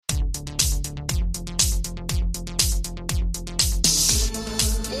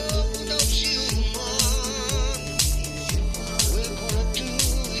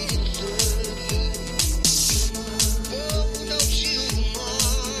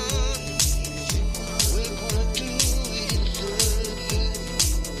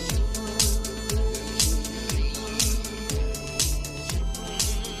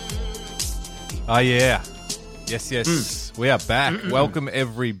Oh, yeah. Yes. We are back. Welcome,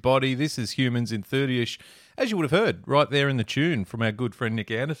 everybody. This is Humans in 30ish, as you would have heard right there in the tune from our good friend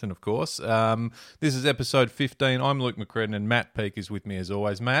Nick Anderson, of course. This is episode 15. I'm Luke McCredden, and Matt Peake is with me as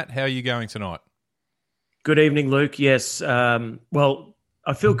always. Matt, how are you going tonight? Good evening, Luke. Yes. Well,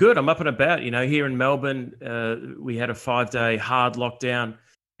 I feel good. I'm up and about. Here in Melbourne, we had a 5-day hard lockdown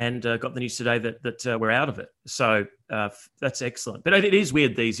and got the news today that we're out of it. So that's excellent. But it is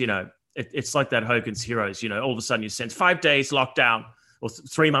weird, it's like that Hogan's Heroes, all of a sudden you sense 5 days lockdown or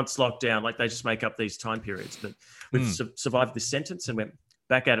 3 months lockdown. Like they just make up these time periods. But we've survived this sentence and we're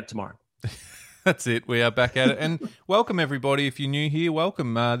back at it tomorrow. That's it. We are back at it. And welcome, everybody. If you're new here,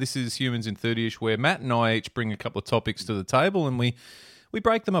 welcome. This is Humans in 30ish, where Matt and I each bring a couple of topics to the table and we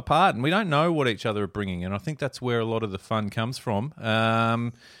break them apart, and we don't know what each other are bringing. And I think that's where a lot of the fun comes from.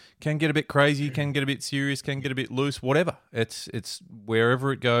 Can get a bit crazy, can get a bit serious, can get a bit loose, whatever. It's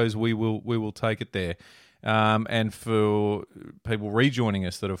wherever it goes, we will take it there. And for people rejoining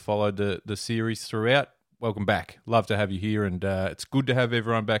us that have followed the series throughout, welcome back. Love to have you here, and it's good to have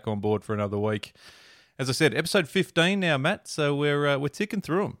everyone back on board for another week. As I said, episode 15 now, Matt. So we're ticking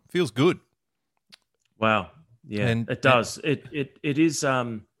through them. Feels good. Wow. Yeah, it does. It is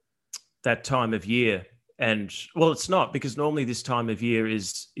that time of year. And well, it's not, because normally this time of year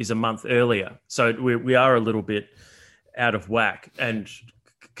is a month earlier. So we are a little bit out of whack. And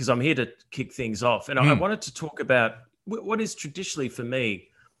because I'm here to kick things off. And I wanted to talk about what is traditionally for me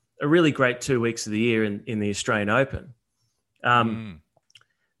a really great 2 weeks of the year in the Australian Open.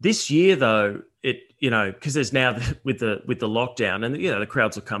 This year, though, because there's now with the lockdown, and the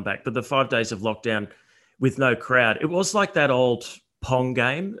crowds will come back, but the 5 days of lockdown with no crowd, it was like that old Pong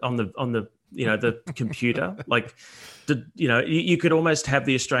game on the computer. Like, you could almost have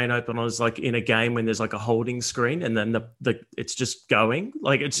the Australian Open as like in a game when there's like a holding screen and then it's just going.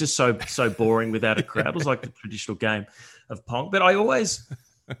 Like, it's just so boring without a crowd. It was like the traditional game of Pong. But I always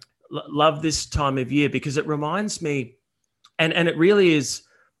love this time of year because it reminds me, and it really is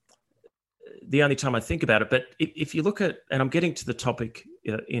the only time I think about it. But if you look at, and I'm getting to the topic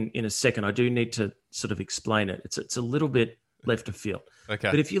in a second, I do need to sort of explain it. It's a little bit left of field.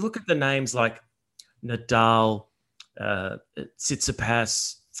 Okay. But if you look at the names like Nadal,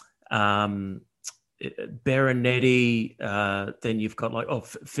 Tsitsipas, Berrettini, then you've got like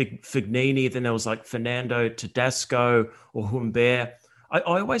Fognini, then there was like Fernando Tedesco or Humbert. I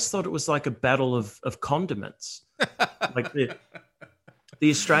always thought it was like a battle of condiments. Like the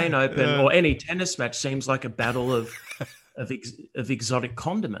Australian Open or any tennis match seems like a battle of exotic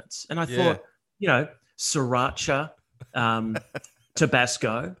condiments. And I thought, sriracha,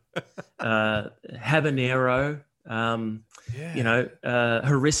 Tabasco, habanero,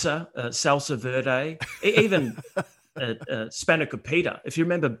 harissa, salsa verde, even spanakopita. If you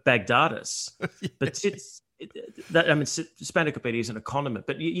remember Baghdadis, but spanakopita isn't a condiment,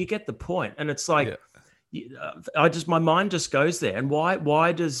 but you get the point. And it's like, my mind just goes there. And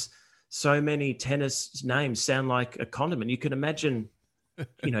why does so many tennis names sound like a condiment? You can imagine,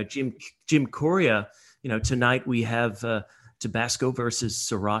 Jim Courier. Tonight we have Tabasco versus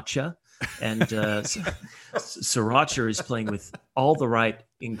sriracha, and sriracha is playing with all the right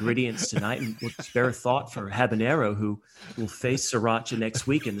ingredients tonight, and we'll spare a thought for habanero, who will face sriracha next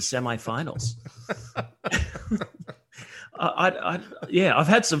week in the semifinals. I've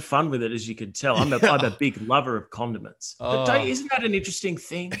had some fun with it, as you can tell. I'm a big lover of condiments. But isn't that an interesting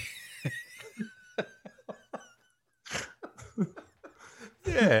thing?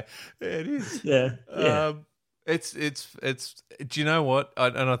 Yeah, it is. Yeah. It's. Do you know what?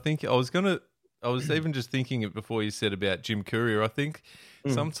 I think I was even just thinking it before you said about Jim Courier. I think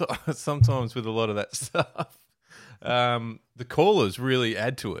sometimes with a lot of that stuff, the callers really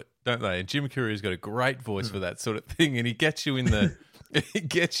add to it, don't they? And Jim Courier's got a great voice for that sort of thing, and he gets you in the, he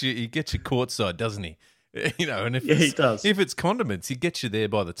gets you courtside, doesn't he? And he does. If it's condiments, he gets you there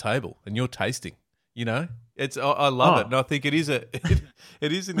by the table, and you're tasting. I love it, and I think it is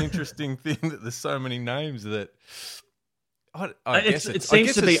an interesting thing that there's so many names that. It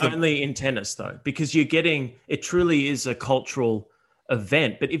seems to be only in tennis though, because you're getting, it truly is a cultural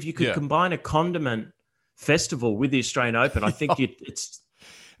event. But if you could combine a condiment festival with the Australian Open, I think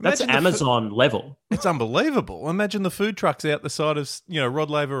that's Amazon level. It's unbelievable. Imagine the food trucks out the side of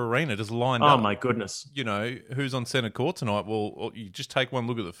Rod Laver Arena just lined up. Oh my goodness! Who's on centre court tonight? Well, you just take one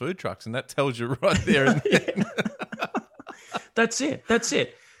look at the food trucks, and that tells you right there and then. That's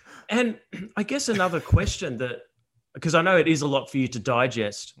it. And I guess another question that, because I know it is a lot for you to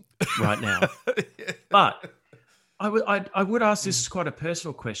digest right now, but I would ask this quite a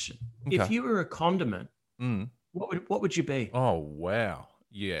personal question. Okay. If you were a condiment, what would you be? Oh wow.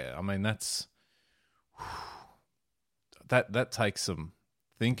 Yeah, I mean, that's That takes some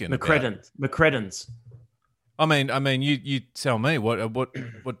thinking. McCreddens. I mean, you tell me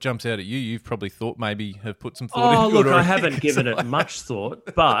what jumps out at you. You've probably thought maybe have put some thought into it. Oh, look, I already. haven't given it much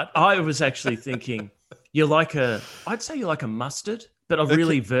thought, but I was actually thinking I'd say you're like a mustard, but a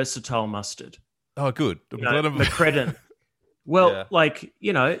really versatile mustard. Oh, good. McCredden. Well, Yeah. like,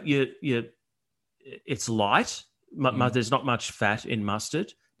 it's light. There's not much fat in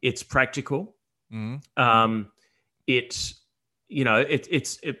mustard. It's practical. It's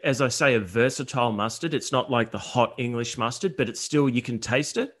as I say, a versatile mustard. It's not like the hot English mustard, but it's still, you can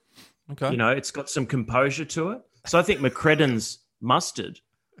taste it. Okay. It's got some composure to it. So I think McCredden's mustard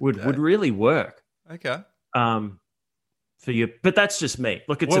would really work. Okay. For you. But that's just me.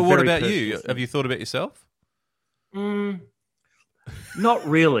 Look, it's What about you? thing. Have you thought about yourself? Not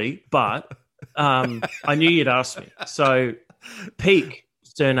really, but I knew you'd ask me. So Peak,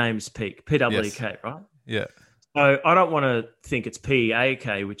 surname's Peak, P-W-E-K, right? Yeah. So I don't want to think it's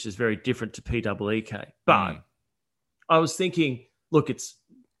P-A-K, which is very different to P-W-E-K. But I was thinking, look, it's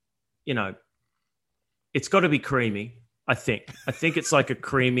got to be creamy, I think. I think it's like a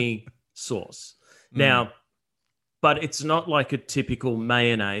creamy sauce. Now, but it's not like a typical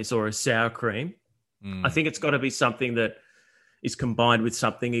mayonnaise or a sour cream. I think it's got to be something that is combined with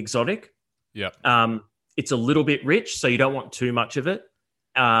something exotic. Yeah. It's a little bit rich, so you don't want too much of it.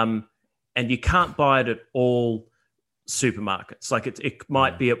 And you can't buy it at all supermarkets. Like it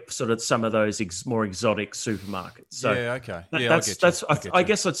might be at sort of some of those more exotic supermarkets. So yeah, okay. I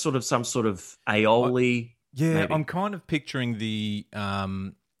guess it's sort of some sort of aioli. Maybe. I'm kind of picturing the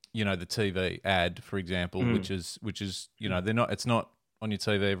the TV ad, for example, which is it's not on your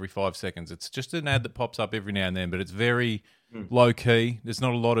TV every 5 seconds. It's just an ad that pops up every now and then, but it's very low key. There's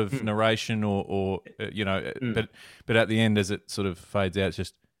not a lot of narration or but at the end, as it sort of fades out, it's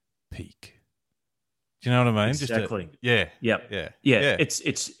just Peak. Do you know what I mean? Exactly. Yeah. Yeah.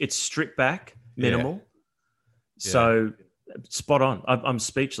 It's stripped back, minimal. Yeah. So spot on. I'm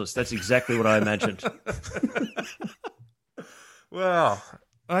speechless. That's exactly what I imagined. Wow.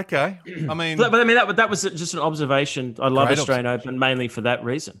 Okay. I mean, that was just an observation. I love Australian Open mainly for that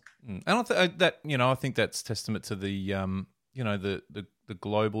reason. And I think that's testament to the the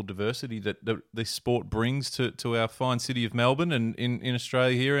global diversity that the sport brings to our fine city of Melbourne and in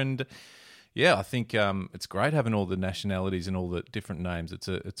Australia here. And yeah, I think it's great having all the nationalities and all the different names.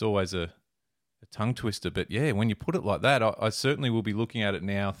 It's always a tongue twister, but yeah, when you put it like that, I certainly will be looking at it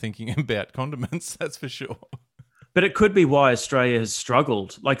now, thinking about condiments. That's for sure. But it could be why Australia has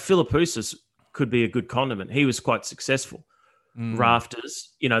struggled. Like Philippoussis could be a good condiment. He was quite successful.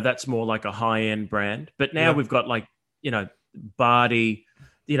 Rafters, that's more like a high-end brand. But now we've got Bardi.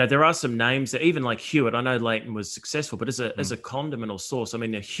 There are some names that even like Hewitt. I know Leighton was successful, but as a condiment or sauce, I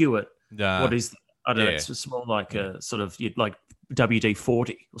mean, a Hewitt. What is? I don't know. It's just more like a sort of like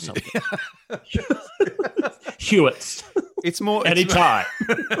WD-40 or something. Hewitt's. It's more anytime.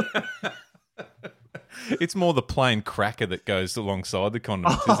 It's more the plain cracker that goes alongside the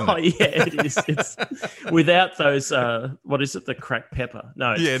condiments, isn't it? Oh, yeah, it is. It's without those, what is it, the cracked pepper?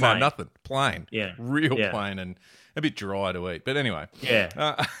 No, it's plain. Nothing. Plain. Yeah. Real plain and a bit dry to eat. But anyway. Yeah.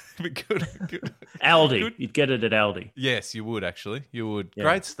 But good. Aldi. Good. You'd get it at Aldi. Yes, you would, actually. You would. Yeah.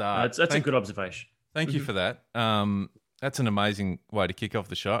 Great start. That's a good observation. Thank you for that. That's an amazing way to kick off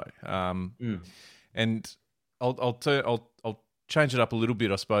the show. And I'll change it up a little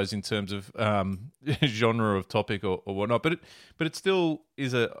bit, I suppose, in terms of genre of topic or whatnot. But it still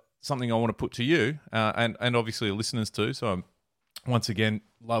is something I want to put to you and obviously listeners too. So once again,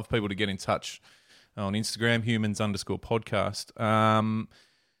 love people to get in touch on Instagram, humans_podcast.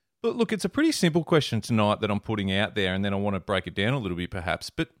 But look, it's a pretty simple question tonight that I'm putting out there, and then I want to break it down a little bit perhaps.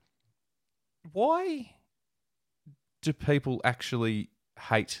 But why do people actually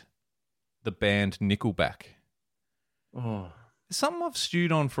hate the band Nickelback? Oh, something I've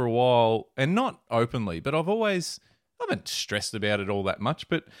stewed on for a while, and not openly, but I haven't stressed about it all that much,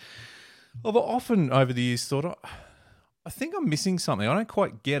 but I've often over the years thought, I think I'm missing something. I don't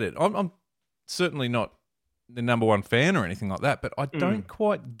quite get it. I'm certainly not the number one fan or anything like that, but I don't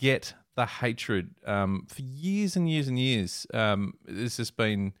quite get the hatred. For years and years and years, there's just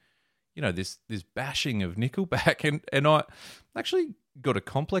been, this bashing of Nickelback, and I actually got a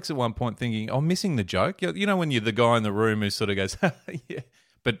complex at one point thinking, I'm missing the joke. When you're the guy in the room who sort of goes, yeah,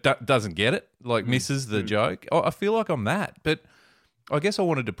 but doesn't get it, like misses the joke. I feel like I'm that. But I guess I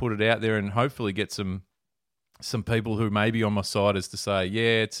wanted to put it out there and hopefully get some people who may be on my side as to say,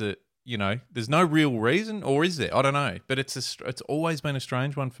 yeah, it's there's no real reason, or is there? I don't know. But it's always been a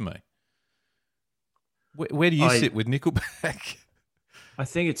strange one for me. Where do you sit with Nickelback? I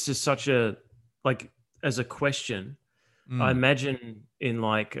think it's just such a as a question, Mm. I imagine in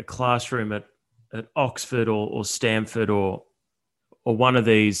like a classroom at Oxford or Stanford or one of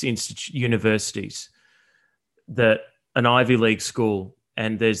these universities, that an Ivy League school,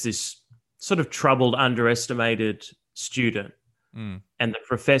 and there's this sort of troubled, underestimated student, Mm. and the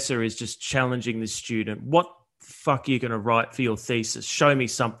professor is just challenging this student. What the fuck are you going to write for your thesis? Show me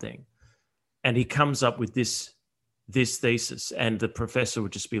something. And he comes up with this thesis, and the professor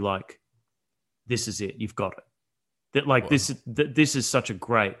would just be like, "This is it. You've got it." That like Wow. this is such a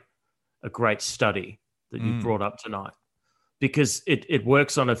great study that you brought up tonight, because it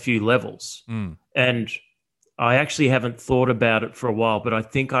works on a few levels. And I actually haven't thought about it for a while, but I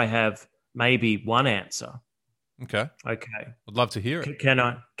think I have maybe one answer. Okay. Okay. I'd love to hear it. Can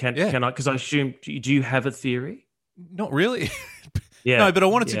I? Yeah. Because I assume, do you have a theory? Not really. Yeah. No, but I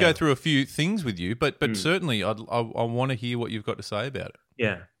wanted to yeah. go through a few things with you, but certainly I want to hear what you've got to say about it.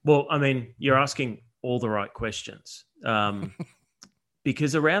 Yeah. Well, I mean, you're asking all the right questions.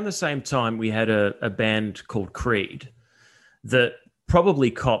 Because around the same time, we had a band called Creed that probably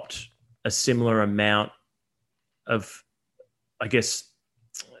copped a similar amount of, I guess,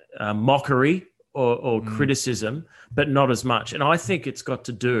 mockery or criticism, but not as much. And I think it's got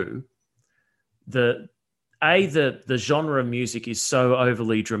to do the genre of music is so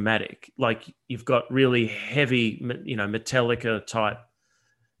overly dramatic. Like you've got really heavy, Metallica type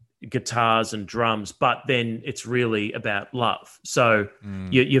guitars and drums, but then it's really about love. So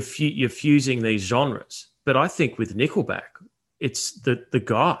you're fusing these genres. But I think with Nickelback, it's the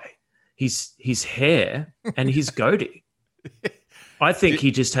guy, his hair and his goatee. I think he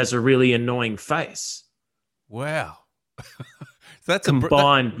just has a really annoying face. Wow. That's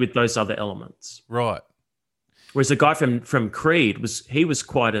combined with those other elements. Right. Whereas the guy from Creed was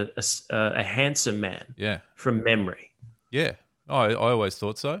quite a handsome man. Yeah. From memory. Yeah. I always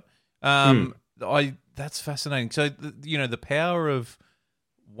thought so. That's fascinating. So the power of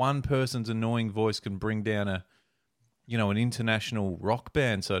one person's annoying voice can bring down an international rock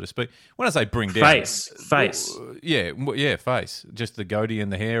band, so to speak. When I say bring down, face. Yeah, face. Just the goatee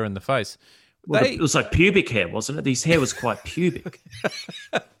and the hair and the face. Well, it was like pubic hair, wasn't it? His hair was quite pubic.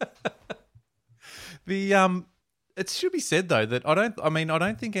 It should be said though that I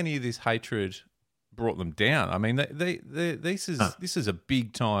don't think any of this hatred brought them down. I mean, this is a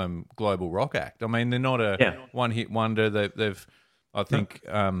big time global rock act. I mean, they're not a one hit wonder. They've I think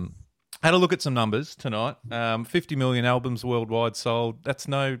had a look at some numbers tonight. 50 million albums worldwide sold. That's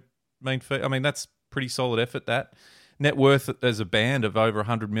no mean feat. I mean, that's pretty solid effort. That net worth as a band of over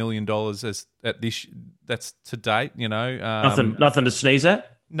 $100 million that's to date. Nothing to sneeze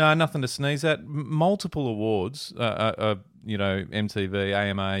at. No, nothing to sneeze at. Multiple awards, MTV,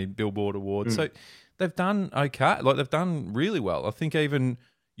 AMA, Billboard awards. So they've done okay. Like they've done really well. I think even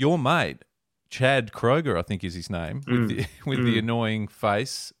your mate, Chad Kroger, I think is his name, with the annoying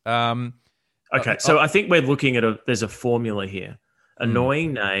face. Okay, so I think we're looking at there's a formula here.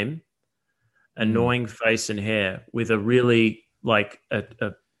 Annoying name, annoying face and hair with a really like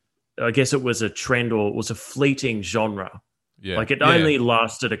I guess it was a trend or it was a fleeting genre. Yeah. Like it only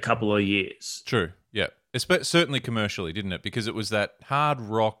lasted a couple of years. True. Yeah. Certainly commercially, didn't it? Because it was that hard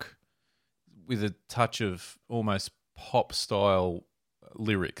rock with a touch of almost pop style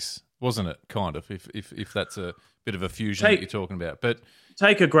lyrics, wasn't it? Kind of, if that's a bit of a fusion that you're talking about. But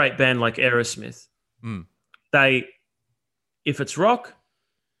take a great band like Aerosmith. If it's rock,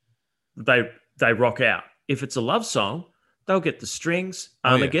 they rock out. If it's a love song, they'll get the strings,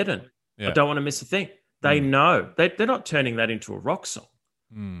 Armageddon. Yeah. I don't want to miss a thing. They know they're not turning that into a rock song.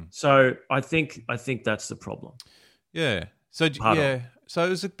 So I think that's the problem. Yeah. So So it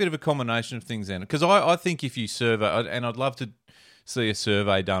was a bit of a combination of things then, because I think if you survey, and I'd love to see a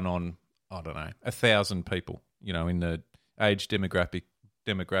survey done on 1,000 people, in the age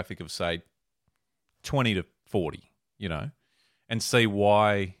demographic of say 20 to 40, and see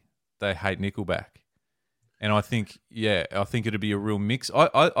why they hate Nickelback. And I think it'd be a real mix.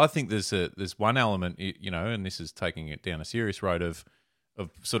 I think there's one element, and this is taking it down a serious road of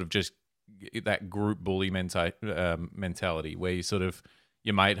sort of just that group bully mentality where you sort of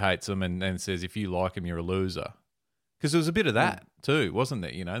your mate hates them and says if you like them you're a loser. Because there was a bit of that too, wasn't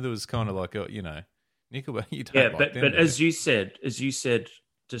there? There was kind of like Nickelback. You don't like them, but as you said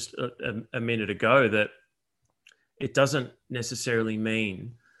just a minute ago, that it doesn't necessarily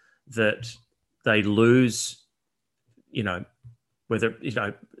mean that they lose, whether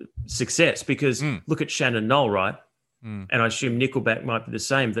success. Because look at Shannon Knoll, right? And I assume Nickelback might be the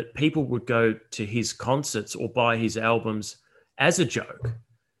same. That people would go to his concerts or buy his albums as a joke.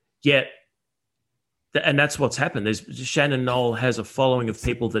 Yet, and that's what's happened. Shannon Knoll has a following of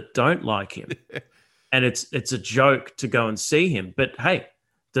people that don't like him. and it's a joke to go and see him. But hey,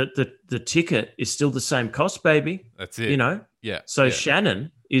 the ticket is still the same cost, baby. That's it. You know? Yeah. So yeah.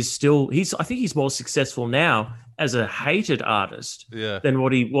 Shannon is still I think he's more successful now as a hated artist than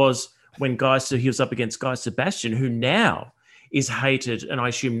what he was when he was up against Guy Sebastian, who now is hated and I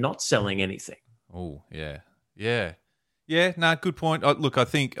assume not selling anything. Oh, yeah. Yeah. Yeah, no, good point. Look, I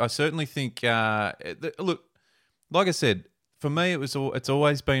certainly think look, like I said, for me it's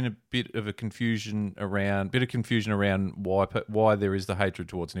always been a bit of confusion around why there is the hatred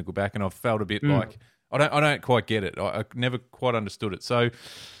towards Nickelback, and I've felt a bit like I don't quite get it. I never quite understood it. So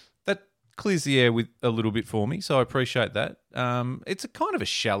that clears the air with a little bit for me. So I appreciate that. It's a kind of a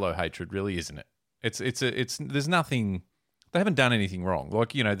shallow hatred, really, isn't it? It's there's nothing. They haven't done anything wrong.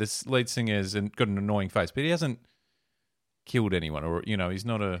 Like, you know, this lead singer's got an annoying face, but he hasn't killed anyone, or, you know, he's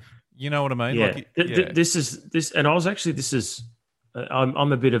not a. You know what I mean? Yeah. Like, this is, and I was actually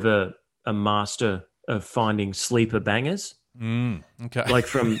I'm a bit of a master of finding sleeper bangers. Okay. Like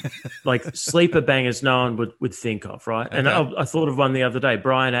from sleeper bangers no one would think of, right? And Okay. I thought of one the other day.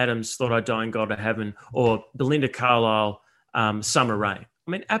 Bryan Adams, Thought I'd Die and Go to Heaven, or Belinda Carlisle, Summer Rain.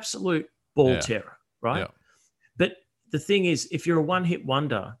 I mean, absolute ball terror, right? Yeah. But the thing is, if you're a one-hit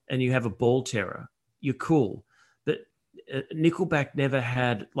wonder and you have a ball terror, you're cool. But Nickelback never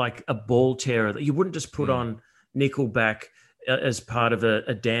had like a ball terror that you wouldn't just put on Nickelback as part of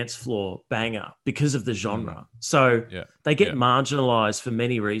a dance floor banger because of the genre. So they get marginalized for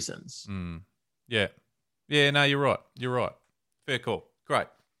many reasons. Yeah. Yeah, no, you're right. Fair call. Great.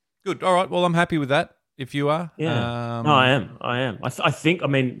 Good. All right. Well, I'm happy with that. If you are. Yeah. No, I am. I think, I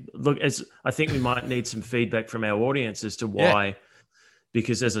mean, look, I think we might need some feedback from our audience as to why,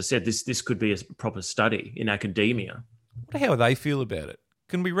 because as I said, this could be a proper study in academia. What how they feel about it?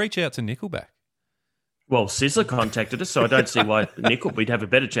 Can we reach out to Nickelback? Well, Sizzler contacted us, so I don't see why we'd have a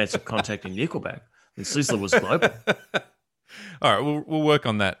better chance of contacting Nickelback than Sizzler was global. All right, we'll work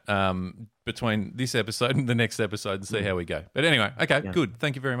on that between this episode and the next episode and see how we go. But anyway, okay, good.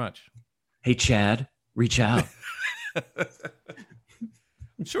 Thank you very much. Hey, Chad, reach out.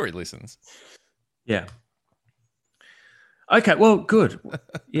 I'm sure he listens. Yeah. Okay, well, good.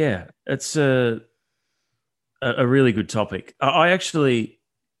 Yeah, it's a really good topic. I actually,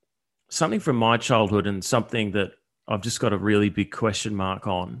 something from my childhood and something that I've just got a really big question mark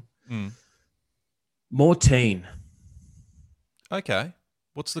on. Mortine. Okay.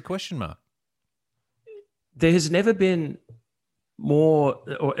 What's the question mark? There has never been more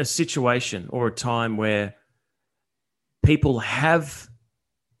or a situation or a time where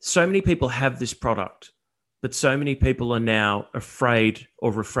so many people have this product, but so many people are now afraid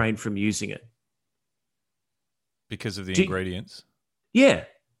or refrain from using it. Because of the ingredients? Yeah.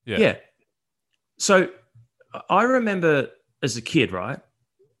 So I remember as a kid, right?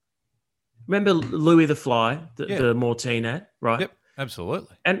 Remember Louis the Fly, the Mortine ad, right? Yep,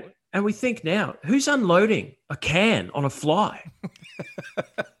 absolutely. And we think now, who's unloading a can on a fly?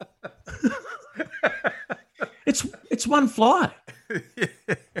 It's one fly.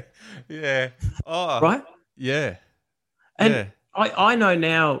 Yeah. Oh, right? Yeah. And I know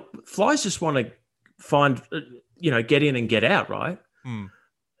now flies just want to find, get in and get out, right?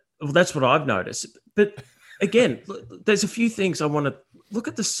 Well, that's what I've noticed. But again, there's a few things I want to look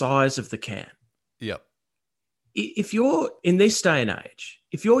at the size of the can. Yep. If you're in this day and age,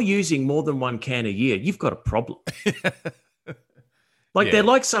 if you're using more than one can a year, you've got a problem. They're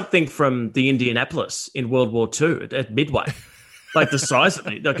like something from the Indianapolis in World War II at Midway, like the size of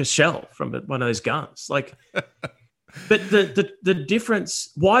it, like a shell from one of those guns. Like, but the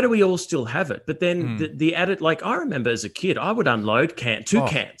difference, why do we all still have it? But then the added, like I remember as a kid, I would unload two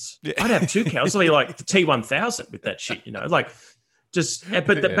cans. Yeah. I'd have 2 cans. Like the T1000 with that shit,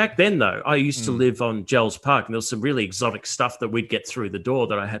 back then though, I used to live on Gels Park, and there was some really exotic stuff that we'd get through the door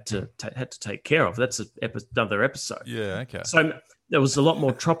that I had to take care of. That's another episode. Yeah, okay. So there was a lot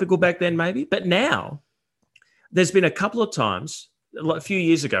more tropical back then, maybe, but now there's been a couple of times, like a few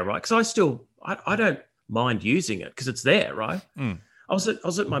years ago, right? Because I don't mind using it because it's there, right? I was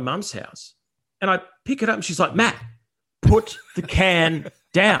at my mum's house, and I pick it up, and she's like, "Matt, put the can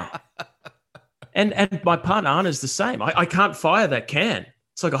down." And my partner Anna's the same. I can't fire that can.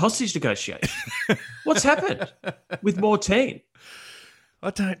 It's like a hostage negotiation. What's happened with Mortine? I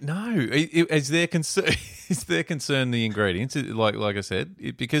don't know. Is their concern the ingredients? Like I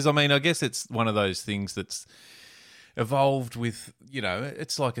said, because I mean, I guess it's one of those things that's evolved with,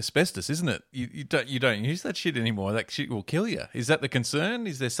 it's like asbestos, isn't it? You don't use that shit anymore. That shit will kill you. Is that the concern?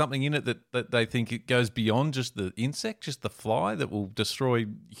 Is there something in it that they think it goes beyond just the insect, just the fly that will destroy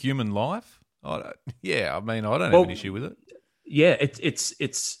human life? I don't have an issue with it. Yeah,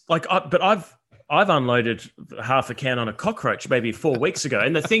 it's like, but I've unloaded half a can on a cockroach maybe 4 weeks ago,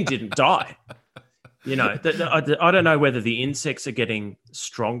 and the thing didn't die. You know, I don't know whether the insects are getting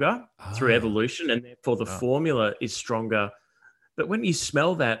stronger through evolution, and therefore the formula is stronger. But when you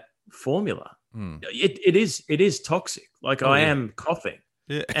smell that formula, it is toxic. Like I am coughing,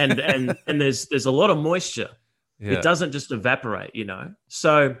 and there's a lot of moisture. Yeah. It doesn't just evaporate, you know.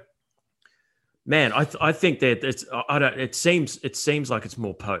 So, man, I think that it seems like it's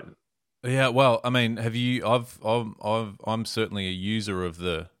more potent. Yeah, well, I mean, have you? I'm certainly a user of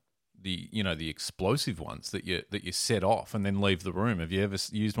the explosive ones that you set off and then leave the room. Have you ever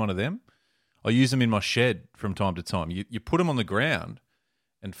used one of them? I use them in my shed from time to time. You put them on the ground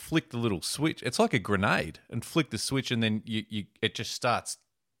and flick the little switch. It's like a grenade, and flick the switch, and then it just starts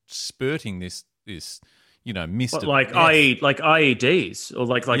spurting this mist. What, like IEDs or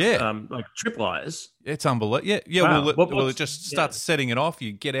like tripwires. It's unbelievable. Yeah. Wow. Well, it just starts setting it off.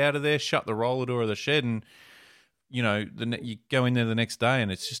 You get out of there, shut the roller door of the shed, and you go in there the next day,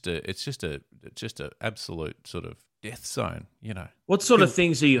 and it's just a absolute sort of death zone. You know. What sort of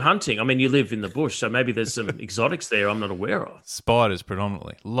things are you hunting? I mean, you live in the bush, so maybe there's some exotics there I'm not aware of. Spiders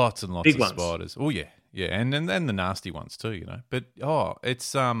predominantly, lots and lots Big of ones. Spiders. Oh yeah, and the nasty ones too. You know, but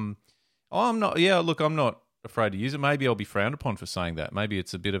it's I'm not. Yeah, look, I'm not afraid to use it. Maybe I'll be frowned upon for saying that. Maybe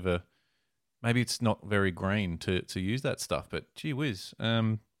it's a bit of a. Maybe it's not very green to use that stuff. But gee whiz,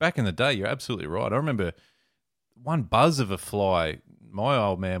 back in the day, you're absolutely right. I remember one buzz of a fly. My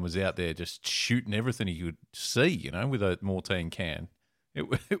old man was out there just shooting everything he could see. You know, with a Mortein can.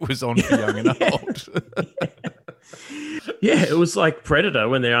 It was on for young and old. Yeah, it was like Predator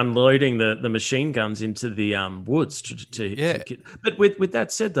when they're unloading the machine guns into the woods to But with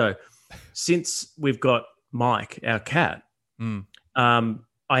that said, though. Since we've got Mike, our cat, I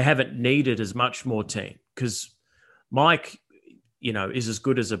haven't needed as much Mortein because Mike, is as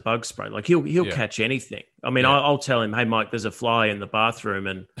good as a bug spray. Like he'll catch anything. I mean, I'll tell him, "Hey, Mike, there's a fly in the bathroom,"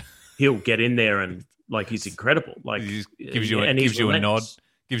 and he'll get in there and like he's incredible. Like he gives you a nod, and he's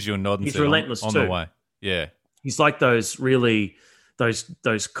relentless on too. The way. Yeah, he's like those really.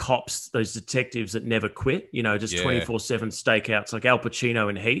 Those cops, those detectives that never quit, just 24/7 stakeouts, like Al Pacino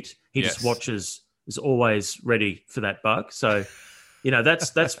in Heat. He just watches, is always ready for that bug. So,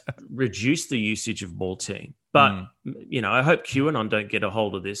 that's reduced the usage of Mortein. But, I hope QAnon don't get a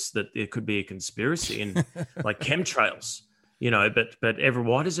hold of this, that there could be a conspiracy in like chemtrails. But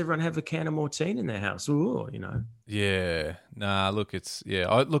why does everyone have a can of Mortein in their house? Ooh, Yeah. Nah, look,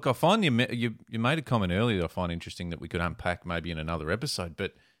 I find you made a comment earlier that I find interesting that we could unpack maybe in another episode,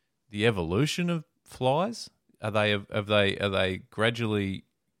 but the evolution of flies, are they gradually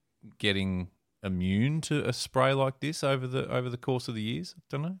getting immune to a spray like this over the course of the years? I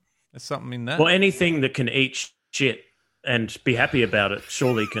don't know. There's something in that. Well, anything that can eat shit and be happy about it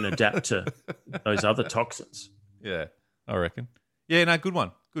surely can adapt to those other toxins. Yeah. I reckon. Yeah, no, good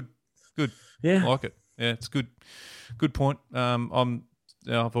one. Good. Yeah, I like it. Yeah, it's good. Good point.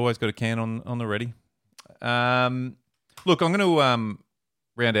 I've always got a can on the ready. Look, I'm going to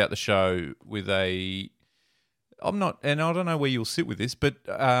round out the show with I'm not, and I don't know where you'll sit with this, but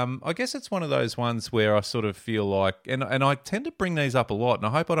I guess it's one of those ones where I sort of feel like, and I tend to bring these up a lot, and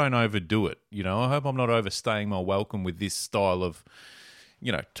I hope I don't overdo it. I hope I'm not overstaying my welcome with this style of,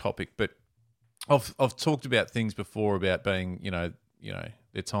 topic, but. I've talked about things before about being,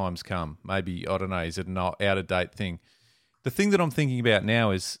 their times come. Maybe, I don't know, is it an out of date thing? The thing that I'm thinking about now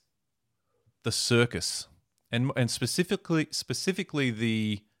is the circus, and specifically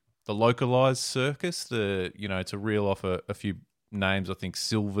the localized circus. To reel off a few names, I think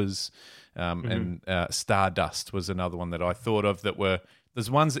Silvers and Stardust was another one that I thought of.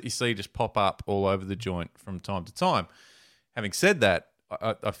 There's ones that you see just pop up all over the joint from time to time. Having said that,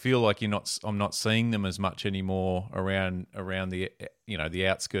 I feel like I'm not seeing them as much anymore around the the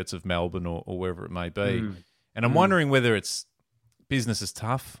outskirts of Melbourne or wherever it may be, and I'm wondering whether it's business is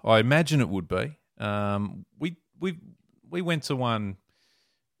tough. I imagine it would be. We went to one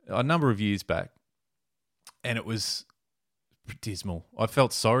a number of years back, and it was dismal. I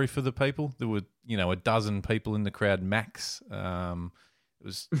felt sorry for the people. There were a dozen people in the crowd max. It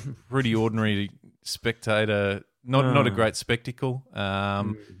was pretty ordinary spectator. Not a great spectacle,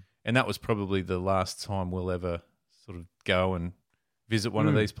 and that was probably the last time we'll ever sort of go and visit one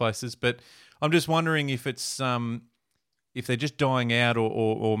of these places. But I'm just wondering if it's if they're just dying out,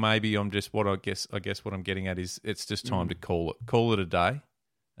 or maybe I'm just I guess what I'm getting at is it's just time to call it a day.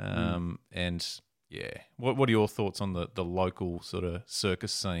 And yeah, what are your thoughts on the local sort of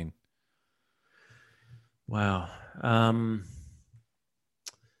circus scene? Wow,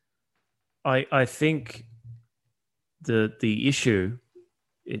 I think. The issue,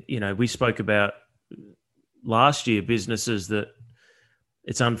 we spoke about last year, businesses that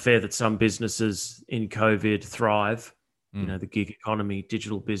it's unfair that some businesses in COVID thrive, the gig economy,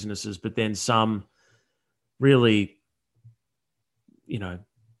 digital businesses, but then some really,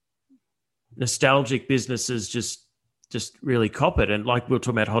 nostalgic businesses just really cop it. And like we were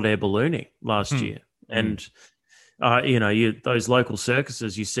talking about hot air ballooning last year. And, those local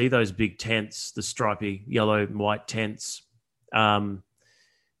circuses, you see those big tents, the stripy yellow and white tents. I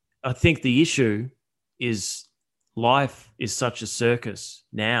think the issue is life is such a circus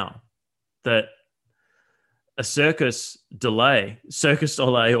now that a circus delay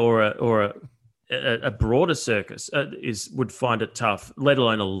or a broader circus would find it tough, let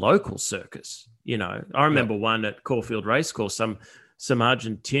alone a local circus. I remember one at Caulfield Racecourse, some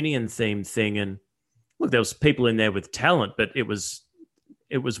Argentinian themed thing, and look, there was people in there with talent, but it was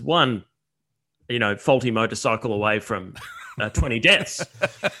one, faulty motorcycle away from 20 deaths.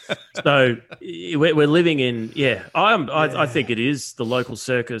 So we're living in, I think it is the local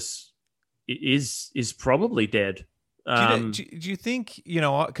circus is probably dead. Do you think,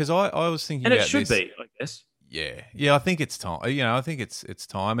 because I was thinking and about it should this. be, I guess. Yeah, I think it's time. I think it's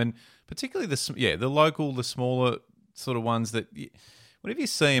time, and particularly the local, the smaller sort of ones that whenever you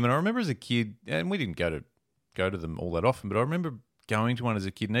see them, and I remember as a kid, and we didn't go to them all that often, but I remember going to one as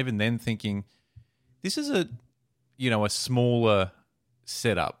a kid, and even then thinking, this is a smaller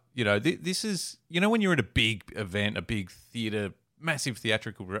setup. This is when you're at a big event, a big theatre, massive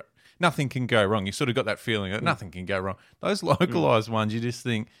theatrical. Nothing can go wrong. You sort of got that feeling that nothing can go wrong. Those localized ones, you just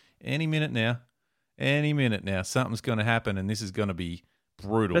think any minute now, something's going to happen, and this is going to be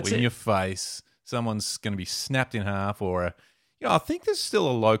brutal your face. Someone's going to be snapped in half, or I think there's still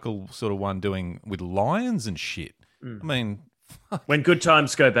a local sort of one doing with lions and shit. I mean, when good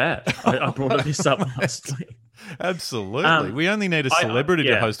times go bad, I brought this up last week. Absolutely, we only need a celebrity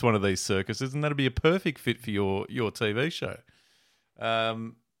to host one of these circuses, and that'd be a perfect fit for your TV show.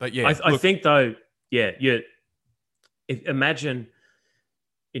 But yeah, I think though, imagine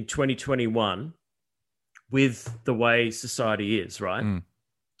in 2021 with the way society is, right?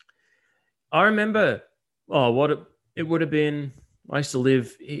 I remember, what it would have been. I used to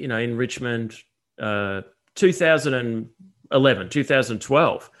live, in Richmond, 2011,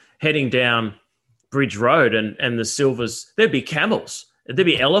 2012, heading down Bridge Road, and the Silvers. There'd be camels, there'd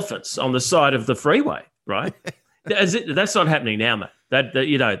be elephants on the side of the freeway, right? That's not happening now, mate.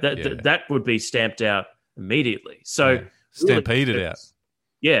 That would be stamped out immediately. So stampeded out.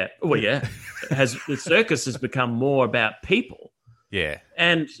 Yeah. Well, yeah. The circus has become more about people. Yeah.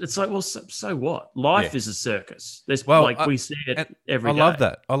 And it's like, well, so what? Life is a circus. We see it every day. I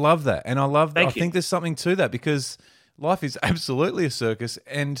love that. And I love that. I think there's something to that, because life is absolutely a circus.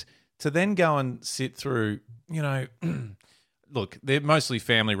 And to then go and sit through, look, they're mostly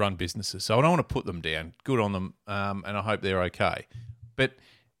family-run businesses, so I don't want to put them down. Good on them, and I hope they're okay. But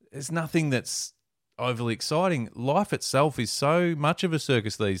there's nothing that's overly exciting. Life itself is so much of a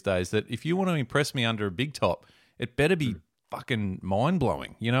circus these days that if you want to impress me under a big top, it better be fucking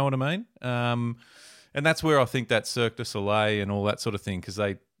mind-blowing. You know what I mean? And that's where I think that Cirque du Soleil and all that sort of thing, because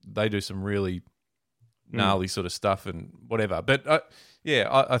they do some really gnarly sort of stuff and whatever. But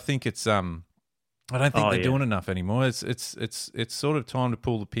I think it's I don't think they're doing enough anymore. It's sort of time to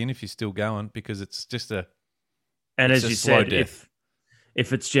pull the pin if you're still going, because it's just a. And as you said,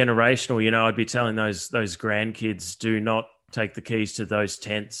 if it's generational, I'd be telling those grandkids, do not take the keys to those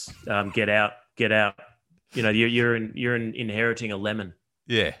tents. Get out. You're inheriting a lemon.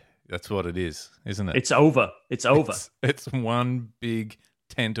 Yeah, that's what it is, isn't it? It's over. It's one big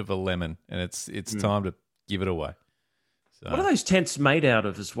tent of a lemon, and it's time to give it away. So, what are those tents made out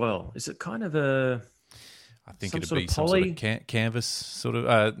of as well? Is it kind of a? I think it'd be some sort of canvas sort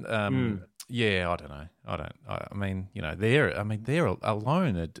of. Yeah, I don't know. I mean, they're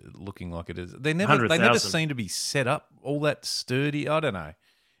alone at looking like it is. They never seem to be set up all that sturdy. I don't know.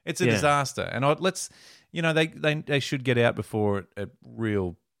 It's a disaster, and they should get out before it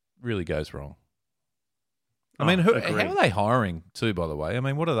really goes wrong. I mean, how are they hiring too, by the way? I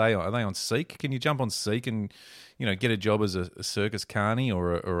mean, what are they on? Are they on Seek? Can you jump on Seek and, get a job as a circus carny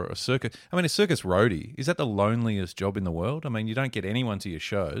or a circus? I mean, a circus roadie, is that the loneliest job in the world? I mean, you don't get anyone to your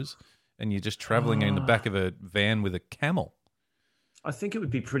shows and you're just traveling in the back of a van with a camel. I think it would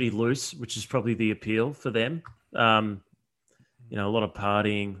be pretty loose, which is probably the appeal for them. A lot of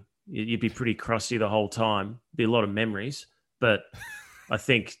partying. You'd be pretty crusty the whole time. Be a lot of memories. But I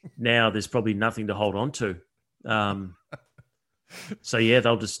think now there's probably nothing to hold on to. So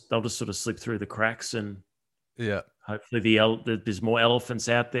they'll just sort of slip through the cracks, and hopefully there's more elephants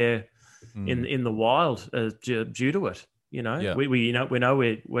out there in the wild due to it. We know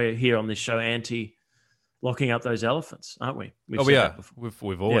we're here on this show anti locking up those elephants, aren't we? Oh, yeah.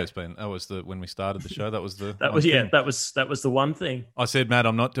 We've always been. That was when we started the show. That was the that was that was the one thing. I said, Matt,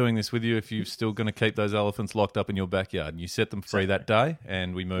 I'm not doing this with you if you're still going to keep those elephants locked up in your backyard. And you set them free that day,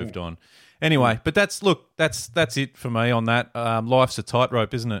 and we moved on. Anyway, but that's it for me on that. Life's a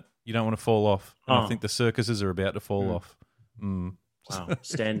tightrope, isn't it? You don't want to fall off. And I think the circuses are about to fall off. Wow,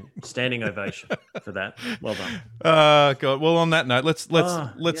 standing ovation for that. Well done. God. Well, on that note,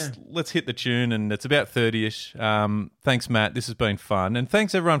 let's hit the tune, and it's about 30ish. Thanks, Matt. This has been fun, and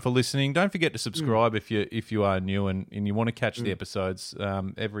thanks everyone for listening. Don't forget to subscribe if you are new and you want to catch the episodes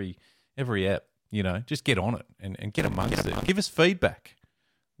every ep. Just get on it and get amongst it. Give us feedback.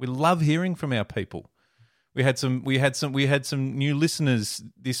 We love hearing from our people. We had some new listeners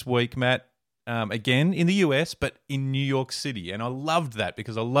this week, Matt. Again in the US, but in New York City, and I loved that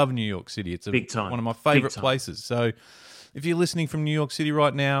because I love New York City. It's big time. One of my favorite places. So, if you're listening from New York City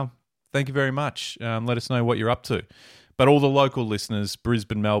right now, thank you very much. Let us know what you're up to. But all the local listeners,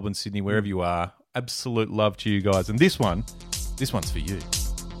 Brisbane, Melbourne, Sydney, wherever you are, absolute love to you guys. And this one's for you.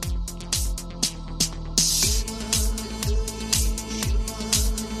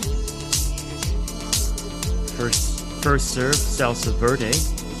 First serve, salsa verde.